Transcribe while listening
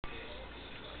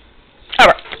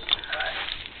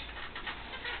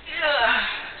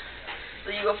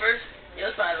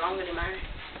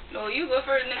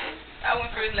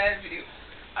first last video.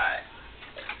 Alright.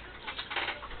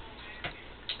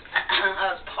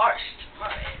 I was parched.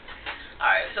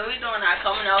 Alright, so we're doing our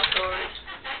coming out stories.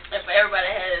 If everybody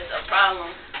has a problem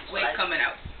with like, coming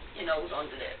out, you know, we're gonna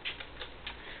do that.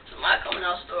 So my coming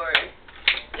out story,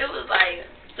 it was like,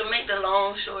 to make the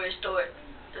long story short,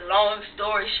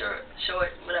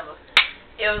 whatever.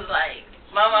 It was like,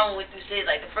 my mama went through shit.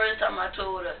 Like the first time I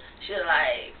told her, she was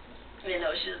like, you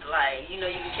know,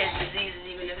 you can catch diseases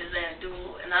even if it's nothing to do.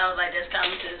 And I was like, that's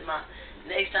common sense, ma.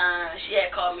 Next time she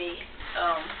had called me,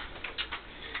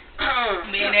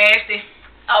 being nasty.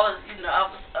 I was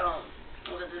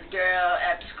with this girl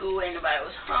after school. Ain't nobody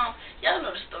was home. Y'all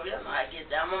know the story. Y'all know how I get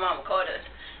down. My mama called us,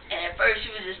 and at first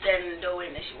she was just standing in the doorway,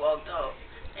 and then she walked off,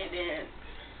 and then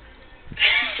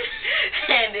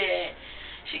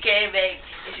she came back,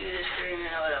 and she was just screaming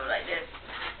or whatever like that.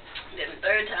 Then the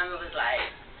third time it was like,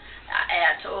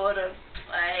 I told her,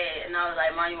 and I was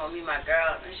like, Mom, you want to meet my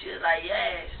girl? And she was like,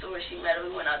 yeah. So when she met her,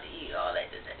 we went out to eat, all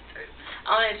that, this, that, and third.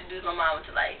 I only introduced my mom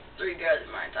to like 3 girls in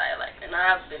my entire life, and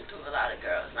I've been through a lot of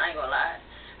girls, and I ain't gonna lie.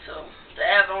 So to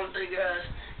have only 3 girls,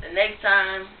 the next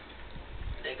time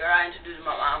the girl I introduced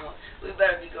my mama, we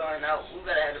better be going out. We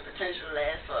better have the potential to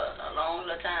last for a long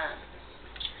time.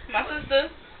 My sister.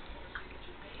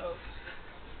 Oh.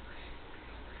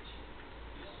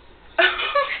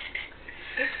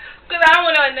 Cause I don't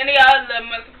want none of y'all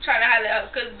trying to holler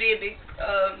out, cause baby,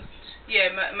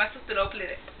 yeah, my sister don't play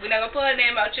that. We're not gonna put her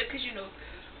name out here, cause you know,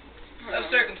 of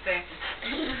circumstances.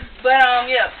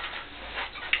 But yeah,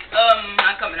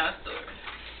 my coming out story.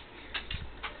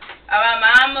 My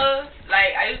mama,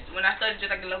 like when I started just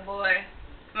like a little boy,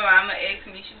 my mama asked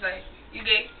me, she was like, "You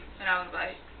gay?" And I was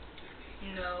like,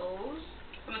 "No,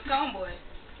 I'm a tomboy."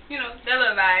 You know, that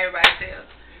little lie everybody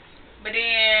tells. But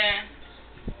then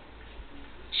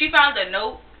she found a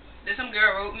note that some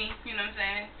girl wrote me, you know what I'm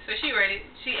saying? So she read it.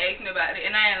 She asked me about it,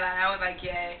 and I ain't lying. I was like,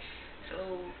 yeah.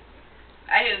 So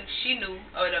she knew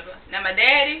or whatever. Now my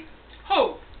daddy,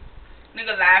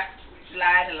 nigga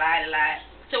lied.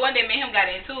 So one day me and him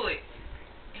got into it.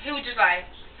 He was just like,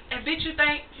 "And bitch, you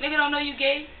think nigga don't know you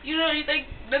gay? You think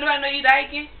nobody know you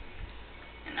dyking?"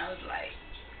 And I was like,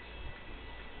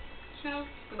 you know,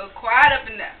 a little quiet up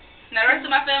in there. Now the rest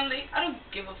of my family, I don't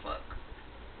give a fuck.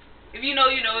 If you know,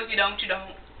 you know. If you don't, you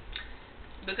don't.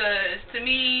 Because to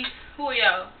me, who are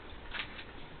y'all?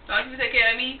 The only people take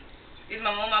care of me is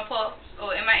my mom, my pop,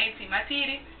 and my auntie, my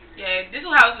titty. Yeah, this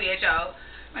is house we at, y'all.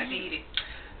 My titty.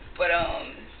 But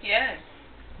yeah.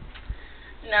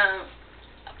 Now,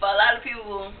 for a lot of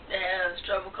people that have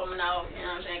trouble coming out, you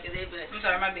know what I'm saying? Cause I'm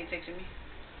sorry, my big texting me.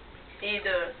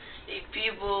 Either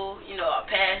people, you know, are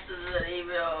pastors, or they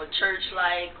real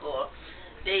church-like, or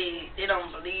they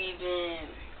don't believe in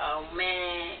a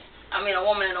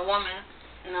woman and a woman,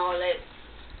 and all that.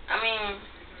 I mean,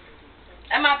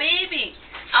 that's my baby.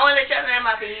 I want to let y'all know that's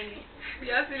my baby.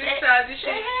 Y'all see this childish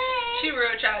shit? She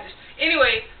real childish.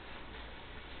 Anyway,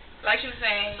 like she was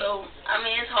saying. So, I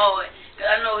mean, it's hard.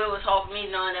 Because I know it was hard for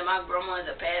me knowing that my grandma is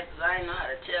a pastor. So I didn't know how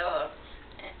to tell her.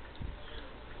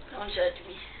 Don't judge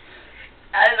me.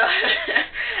 I didn't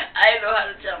know how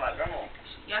to tell my grandma.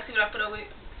 Y'all see what I put up with?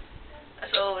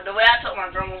 So the way I told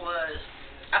my grandma was,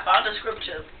 I found a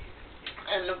scripture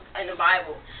in the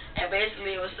Bible, and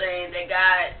basically it was saying that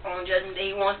God on Judgment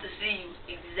Day, He wants to see you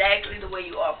exactly the way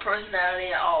you are,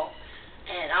 personality and all.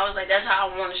 And I was like, that's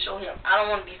how I want to show Him. I don't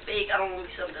want to be fake. I don't want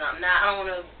to be something I'm not. I don't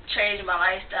want to change my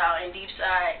lifestyle. And deep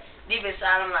inside,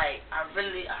 I'm like, I'm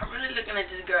really looking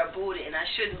at this girl booty, and I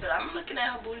shouldn't, but I'm looking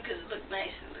at her booty because it looked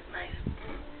nice. It looked nice.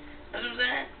 You know what I'm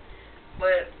saying?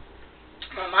 But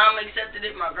my mom accepted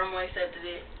it. My grandma accepted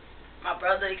it. My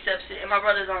brother accepts it, and my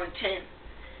brother's only 10.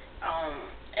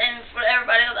 And for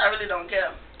everybody else, I really don't care.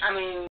 I mean,